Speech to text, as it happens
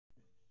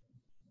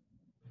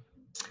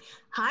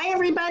Hi,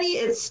 everybody.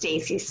 It's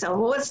Stacy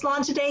Silva with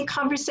Salon Today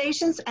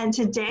Conversations, and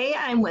today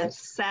I'm with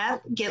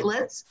Seth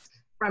Gittlitz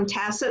from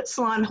Tacit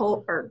Salon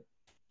Holdings,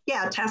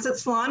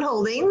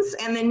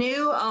 and the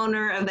new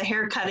owner of the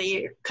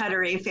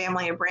Cuttery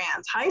family of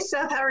brands. Hi,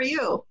 Seth. How are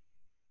you?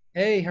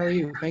 Hey, how are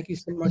you? Thank you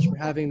so much for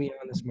having me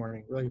on this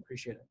morning. Really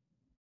appreciate it.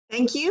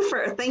 Thank you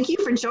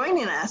for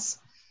joining us.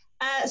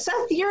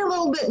 Seth, you're a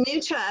little bit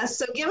new to us,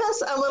 so give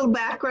us a little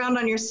background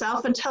on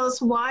yourself and tell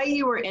us why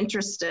you were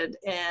interested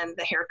in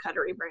the hair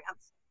cuttery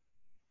brands.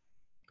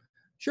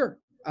 Sure.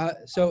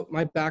 So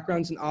my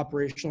background's in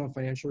operational and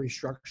financial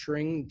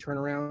restructuring,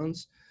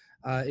 turnarounds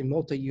in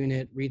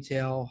multi-unit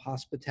retail,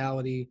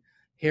 hospitality,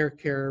 hair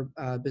care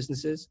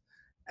businesses.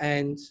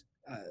 And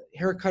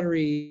hair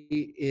cuttery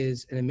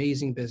is an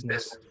amazing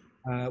business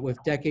with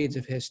decades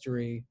of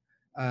history.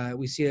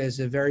 We see it as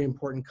a very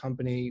important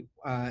company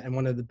and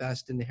one of the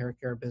best in the hair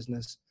care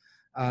business.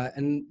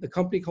 And the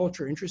company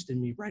culture interested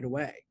me right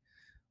away.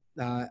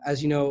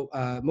 As you know,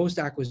 most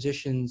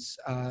acquisitions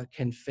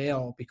can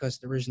fail because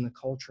there isn't a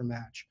culture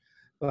match.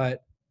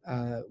 But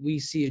we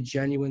see a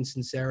genuine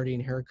sincerity in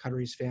Hair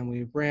Cuttery's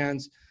family of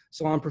brands,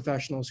 salon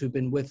professionals who've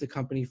been with the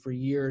company for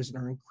years and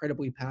are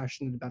incredibly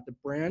passionate about the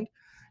brand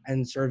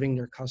and serving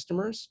their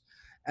customers.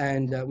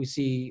 And we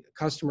see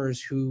customers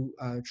who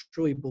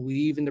truly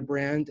believe in the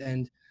brand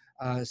and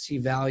see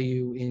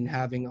value in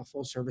having a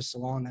full service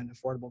salon at an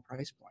affordable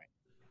price point.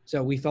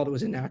 So we felt it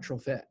was a natural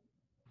fit.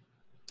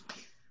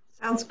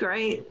 Sounds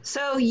great.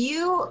 So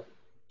you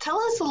tell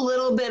us a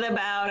little bit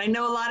about, I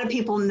know a lot of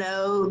people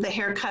know the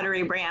hair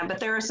cuttery brand, but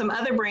there are some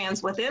other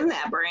brands within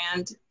that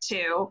brand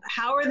too.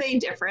 How are they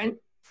different?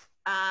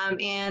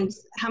 And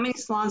how many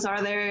salons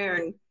are there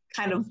and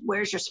kind of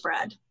where's your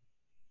spread?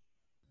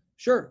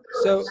 Sure.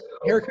 So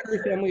Hair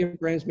Cuttery family of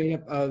brands made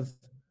up of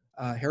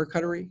Hair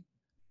Cuttery,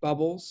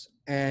 Bubbles,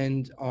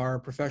 and our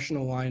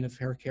professional line of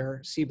hair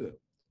care, Cebu.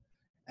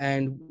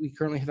 And we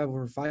currently have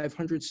over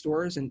 500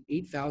 stores and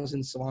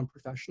 8,000 salon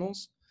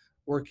professionals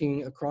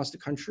working across the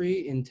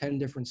country in 10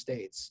 different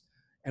states.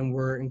 And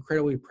we're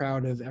incredibly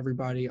proud of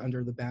everybody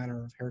under the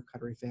banner of Hair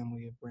Cuttery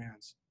family of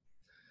brands.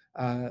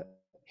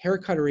 Hair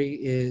Cuttery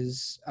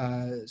is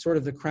sort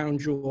of the crown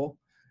jewel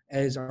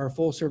as our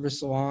full service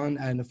salon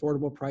at an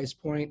affordable price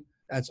point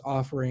that's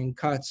offering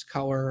cuts,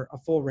 color, a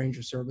full range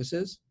of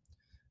services.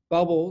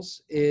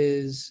 Bubbles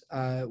is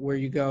where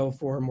you go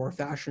for more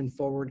fashion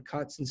forward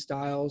cuts and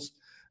styles,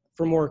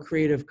 for more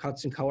creative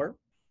cuts and color.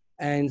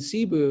 And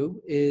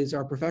Cebu is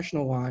our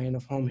professional line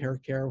of home hair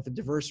care with a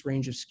diverse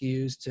range of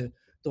SKUs to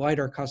delight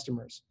our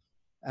customers.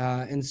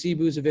 And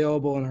Cebu is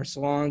available in our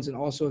salons and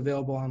also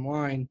available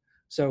online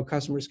so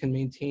customers can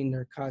maintain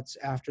their cuts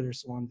after their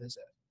salon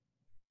visit.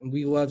 And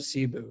we love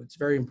Cebu. It's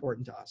very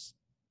important to us.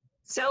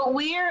 So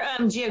where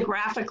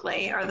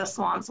geographically are the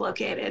salons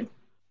located?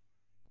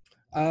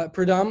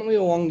 Predominantly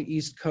along the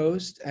East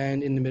Coast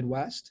and in the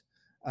Midwest.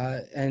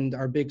 And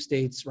our big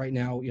states right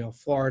now,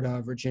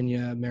 Florida,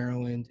 Virginia,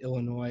 Maryland,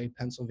 Illinois,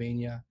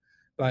 Pennsylvania,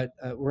 but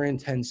we're in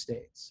 10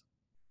 states.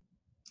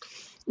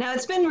 Now,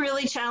 it's been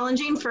really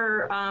challenging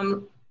for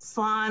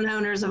salon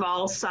owners of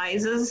all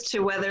sizes to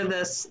weather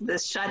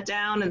this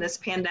shutdown and this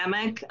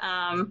pandemic.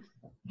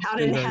 How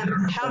did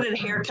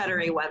Hair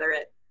Cuttery weather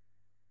it?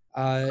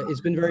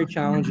 It's been very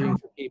challenging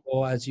for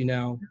people, as you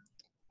know.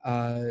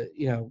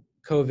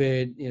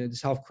 COVID,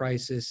 this health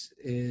crisis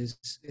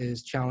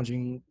is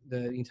challenging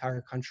the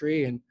entire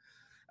country. And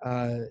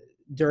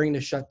during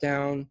the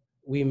shutdown,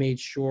 we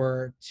made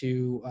sure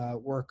to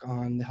work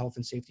on the health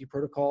and safety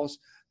protocols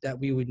that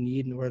we would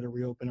need in order to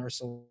reopen our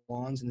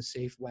salons in a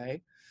safe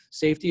way.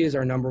 Safety is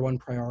our number one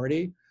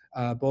priority,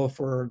 both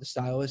for the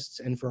stylists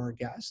and for our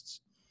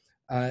guests.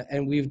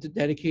 And we've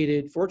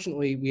dedicated,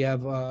 fortunately, we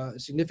have a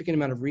significant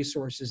amount of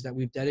resources that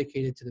we've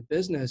dedicated to the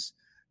business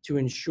to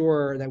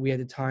ensure that we had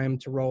the time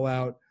to roll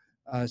out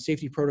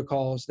safety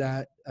protocols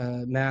that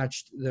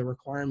matched the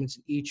requirements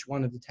in each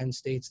one of the 10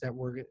 states that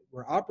we're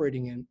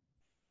operating in,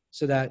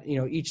 so that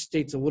each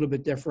state's a little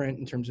bit different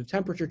in terms of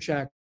temperature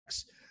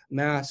checks,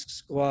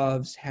 masks,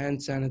 gloves, hand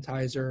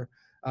sanitizer,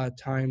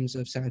 times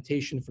of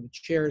sanitation for the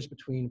chairs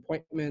between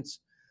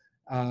appointments.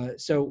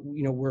 So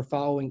we're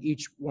following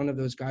each one of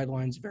those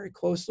guidelines very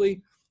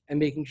closely and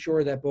making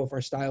sure that both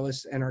our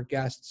stylists and our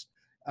guests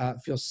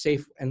feel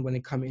safe and when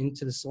they come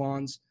into the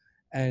salons,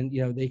 and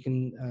they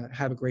can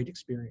have a great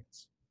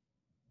experience.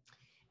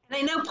 And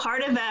I know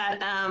part of that,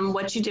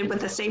 what you did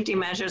with the safety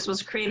measures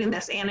was creating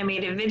this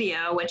animated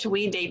video, which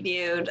we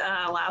debuted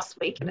last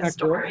week in a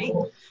story.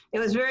 Cool? It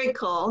was very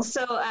cool.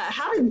 So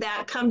how did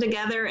that come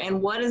together,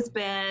 and what has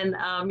been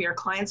your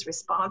clients'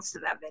 response to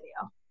that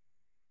video?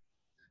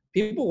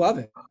 People love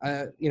it.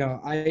 I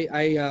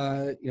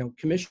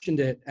commissioned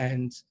it,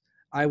 and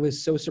I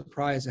was so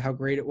surprised at how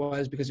great it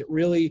was, because it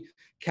really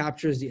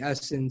captures the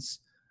essence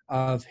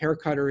of Hair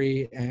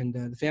Cuttery and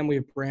the family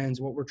of brands,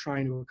 what we're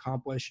trying to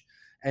accomplish,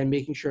 and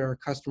making sure our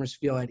customers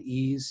feel at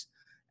ease.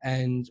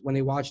 And when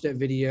they watch that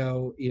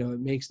video,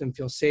 it makes them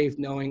feel safe,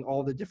 knowing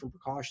all the different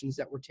precautions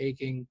that we're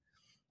taking.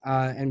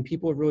 And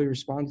people have really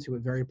responded to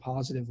it very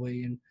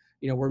positively. And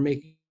we're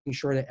making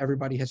sure that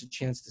everybody has a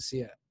chance to see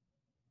it.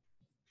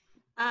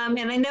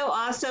 And I know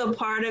also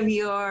part of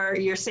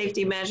your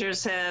safety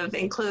measures have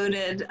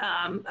included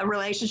a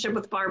relationship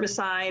with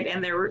Barbicide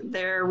and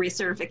their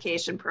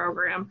recertification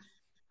program.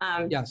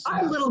 Yes.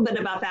 Talk a little bit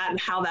about that and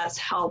how that's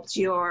helped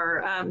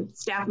your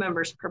staff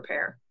members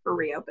prepare for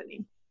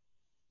reopening.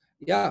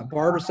 Yeah,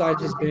 Barbicide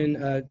has been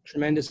a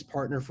tremendous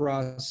partner for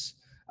us.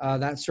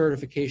 That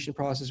certification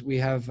process, we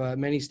have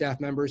many staff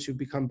members who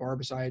become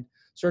Barbicide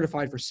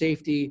certified for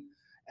safety,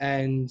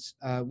 and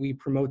we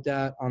promote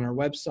that on our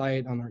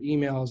website, on our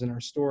emails, and our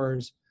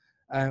stores,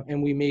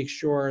 and we make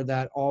sure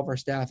that all of our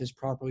staff is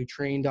properly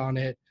trained on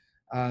it.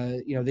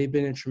 They've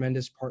been a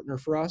tremendous partner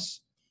for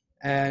us,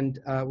 and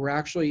we're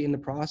actually in the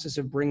process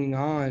of bringing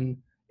on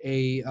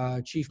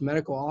a chief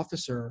medical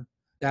officer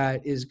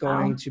that is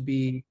going to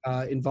be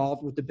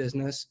involved with the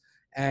business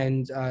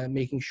and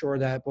making sure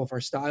that both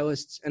our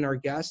stylists and our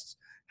guests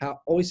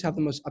always have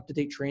the most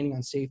up-to-date training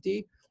on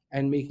safety,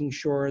 and making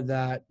sure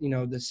that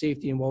the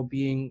safety and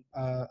well-being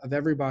of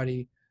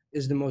everybody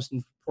is the most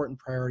important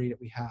priority that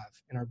we have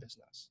in our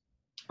business.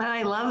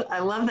 I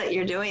love that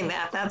you're doing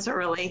that. That's a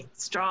really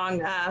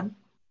strong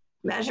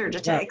measure to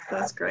take. Yeah.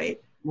 That's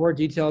great. More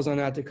details on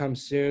that to come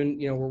soon.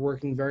 We're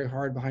working very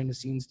hard behind the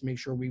scenes to make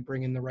sure we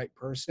bring in the right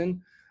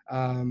person.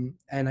 And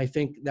I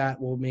think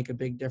that will make a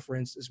big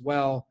difference as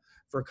well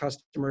for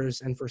customers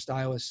and for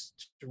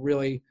stylists to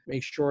really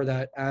make sure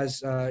that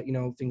as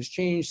things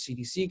change,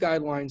 CDC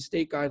guidelines,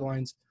 state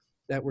guidelines,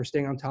 that we're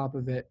staying on top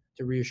of it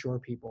to reassure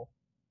people.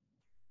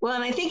 Well,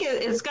 and I think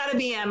it's got to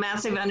be a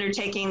massive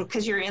undertaking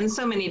because you're in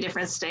so many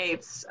different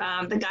states.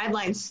 The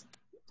guidelines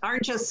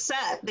aren't just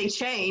set; they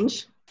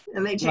change.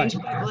 And they change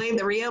quickly.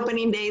 The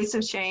reopening dates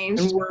have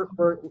changed.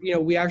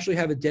 And we actually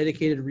have a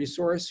dedicated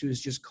resource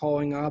who's just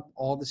calling up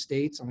all the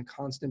states on a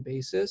constant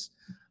basis,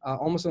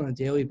 almost on a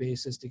daily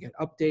basis, to get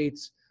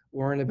updates,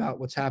 learn about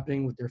what's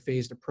happening with their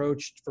phased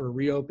approach for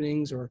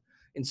reopenings, or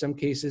in some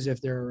cases, if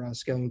they're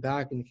scaling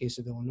back. In the case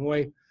of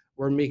Illinois,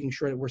 we're making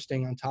sure that we're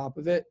staying on top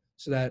of it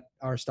so that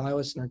our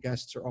stylists and our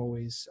guests are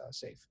always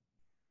safe.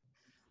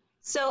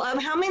 So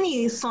how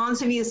many salons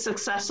have you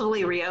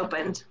successfully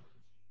reopened?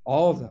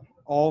 All of them.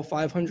 All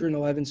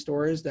 511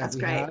 stores that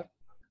we have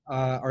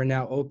are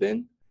now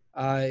open.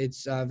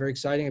 It's very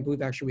exciting. I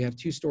believe actually we have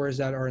 2 stores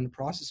that are in the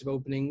process of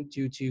opening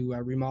due to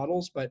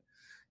remodels, but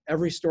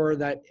every store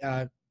that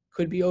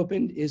could be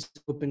opened is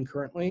open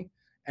currently.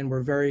 And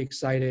we're very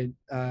excited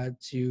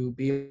to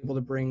be able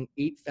to bring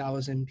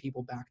 8,000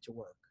 people back to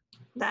work.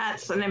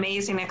 That's an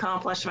amazing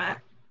accomplishment.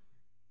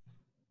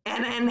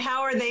 And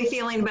how are they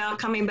feeling about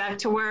coming back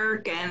to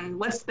work, and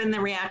what's been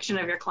the reaction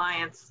of your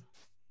clients?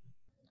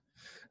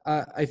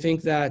 I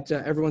think that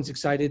everyone's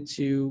excited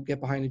to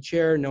get behind a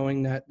chair,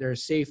 knowing that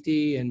there's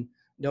safety and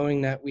knowing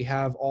that we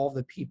have all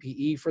the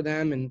PPE for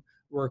them, and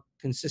we're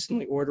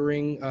consistently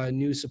ordering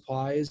new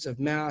supplies of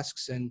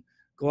masks and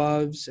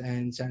gloves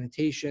and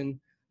sanitation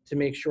to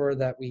make sure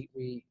that we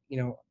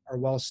are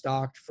well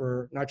stocked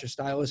for not just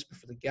stylists but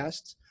for the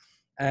guests.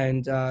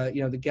 And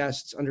the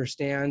guests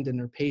understand and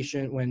they're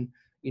patient when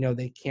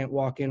they can't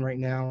walk in right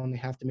now and they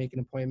have to make an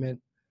appointment.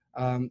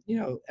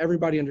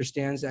 Everybody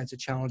understands that it's a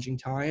challenging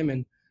time,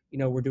 and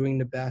we're doing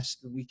the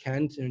best that we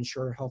can to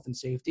ensure health and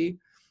safety.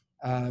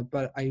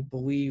 But I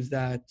believe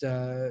that,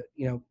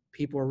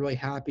 people are really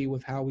happy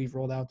with how we've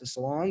rolled out the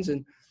salons.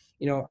 And,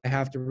 I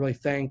have to really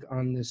thank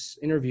on this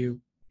interview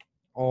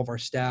all of our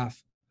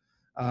staff,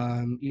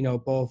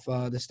 both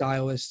the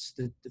stylists,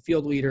 the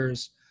field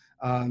leaders,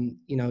 the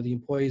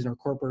employees in our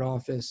corporate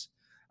office,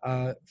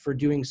 for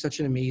doing such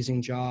an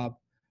amazing job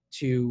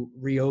to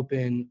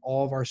reopen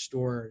all of our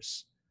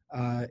stores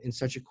in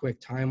such a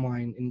quick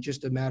timeline. In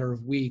just a matter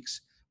of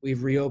weeks,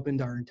 we've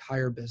reopened our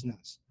entire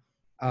business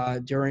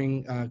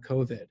during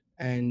COVID,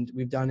 and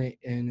we've done it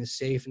in a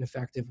safe and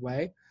effective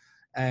way.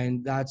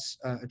 And that's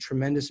a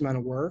tremendous amount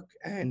of work,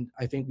 and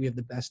I think we have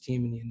the best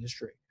team in the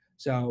industry.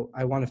 So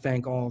I want to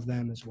thank all of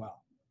them as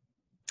well.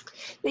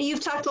 Now, you've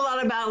talked a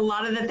lot about a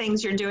lot of the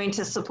things you're doing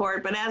to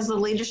support, but as the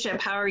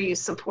leadership, how are you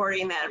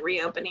supporting that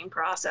reopening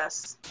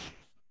process?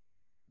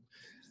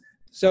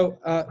 So,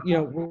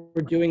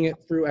 we're doing it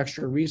through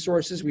extra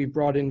resources. We've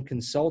brought in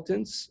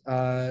consultants.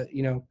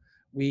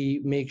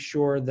 We make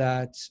sure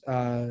that,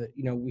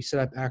 we set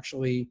up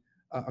actually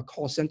a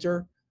call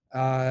center.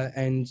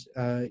 To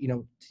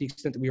the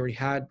extent that we already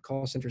had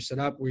call center set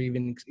up, we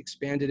even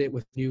expanded it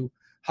with new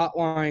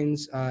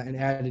hotlines and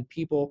added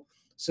people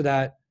so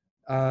that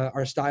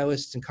our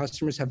stylists and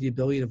customers have the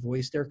ability to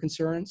voice their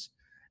concerns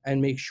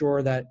and make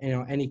sure that,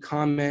 any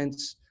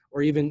comments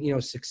or even,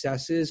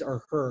 successes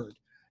are heard.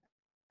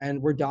 And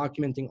we're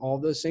documenting all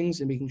those things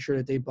and making sure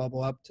that they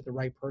bubble up to the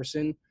right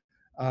person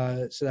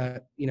so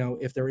that,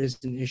 if there is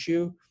an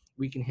issue,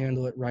 we can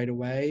handle it right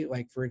away.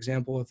 Like, for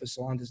example, if a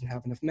salon doesn't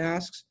have enough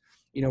masks,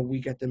 we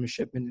get them a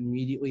shipment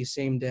immediately,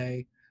 same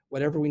day,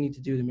 whatever we need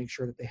to do to make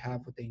sure that they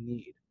have what they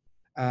need.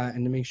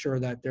 And to make sure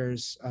that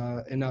there's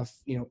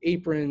enough,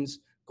 aprons,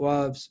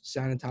 gloves,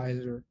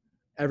 sanitizer,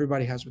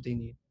 everybody has what they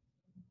need.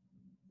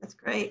 That's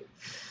great.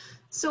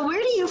 So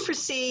where do you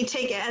foresee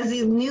as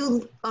the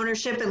new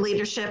ownership and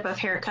leadership of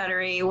Hair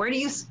Cuttery, where do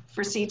you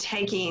foresee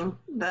taking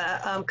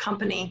the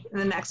company in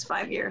the next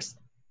 5 years?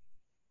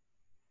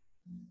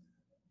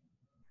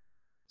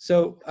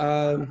 So,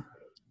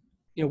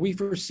 we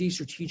foresee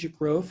strategic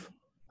growth,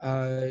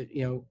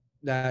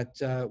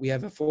 that we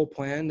have a full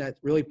plan that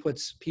really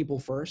puts people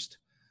first,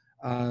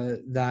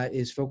 that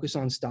is focused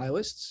on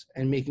stylists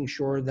and making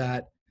sure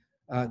that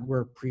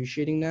we're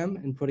appreciating them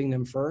and putting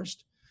them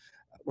first.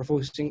 We're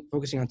focusing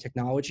on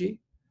technology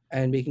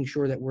and making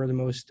sure that we're the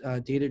most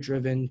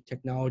data-driven,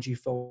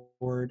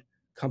 technology-forward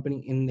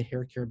company in the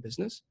hair care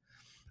business.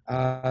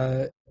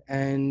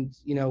 And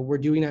we're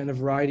doing that in a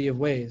variety of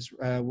ways.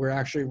 We're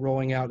actually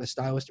rolling out a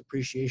Stylist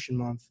Appreciation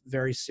Month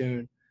very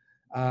soon,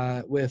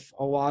 with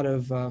a lot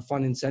of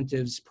fun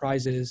incentives,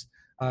 prizes,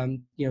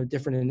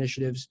 different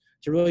initiatives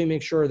to really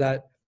make sure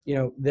that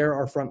they're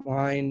our front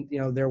line.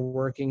 They're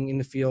working in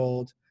the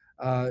field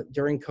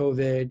during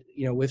COVID,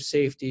 with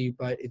safety,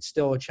 but it's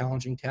still a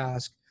challenging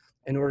task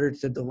in order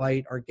to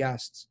delight our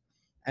guests,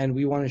 and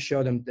we want to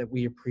show them that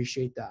we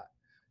appreciate that.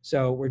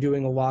 So we're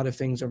doing a lot of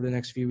things over the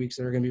next few weeks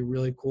that are going to be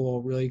really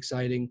cool, really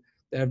exciting,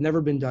 that have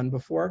never been done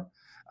before.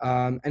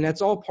 And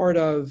that's all part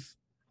of,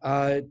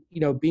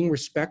 being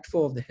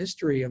respectful of the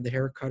history of the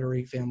Hair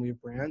Cuttery family of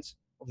brands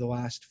over the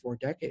last 4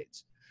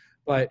 decades.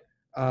 But,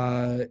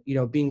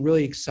 being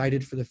really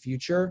excited for the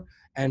future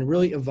and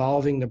really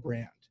evolving the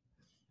brand.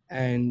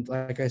 And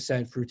like I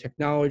said, through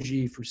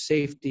technology, through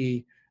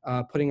safety,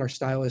 putting our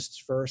stylists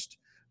first,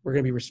 we're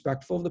going to be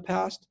respectful of the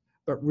past,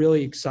 but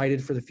really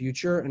excited for the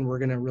future, and we're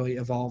going to really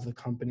evolve the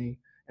company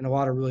in a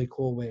lot of really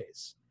cool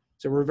ways.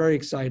 So we're very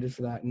excited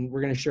for that, and we're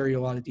going to share you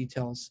a lot of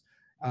details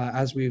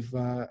as we're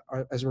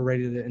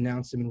ready to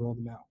announce them and roll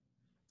them out.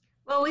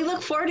 Well, we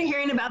look forward to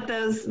hearing about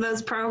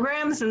those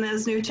programs and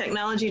those new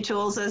technology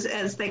tools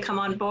as they come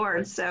on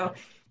board. So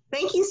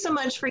thank you so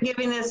much for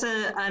giving us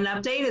an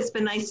update. It's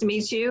been nice to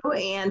meet you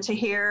and to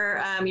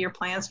hear your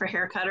plans for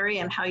Hair Cuttery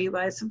and how you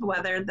guys have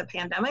weathered the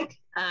pandemic.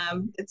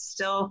 It's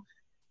still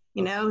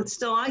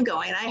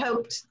ongoing. I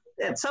hope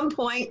at some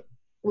point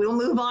we'll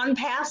move on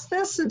past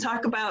this and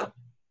talk about,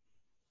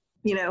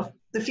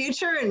 the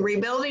future and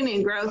rebuilding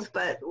and growth,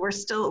 but we're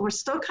still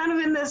kind of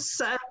in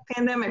this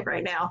pandemic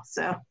right now.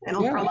 So, and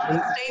for a lot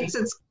of states,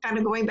 it's kind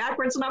of going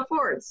backwards, not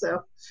forward.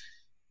 So.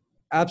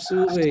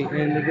 Absolutely.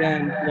 And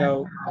again,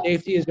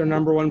 safety is our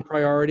number one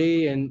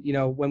priority. And,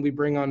 when we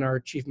bring on our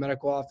chief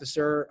medical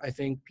officer, I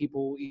think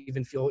people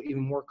even feel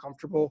even more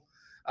comfortable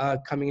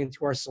coming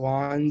into our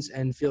salons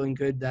and feeling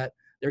good that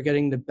they're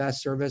getting the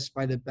best service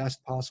by the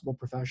best possible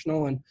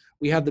professional. And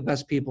we have the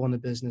best people in the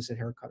business at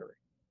Hair Cuttery.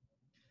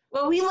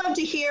 Well, we love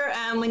to hear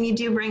when you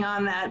do bring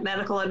on that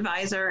medical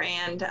advisor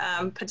and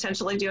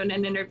potentially doing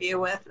an interview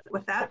with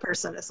that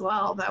person as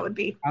well. That would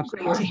be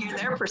great to hear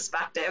their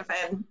perspective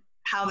and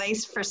how they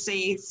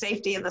foresee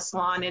safety in the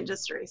salon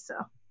industry. So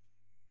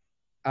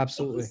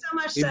absolutely. Thank you so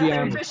much, Seth.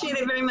 I appreciate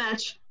it very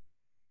much.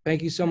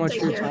 Thank you so much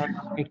for your time.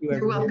 Thank you,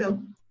 everyone. You're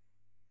welcome.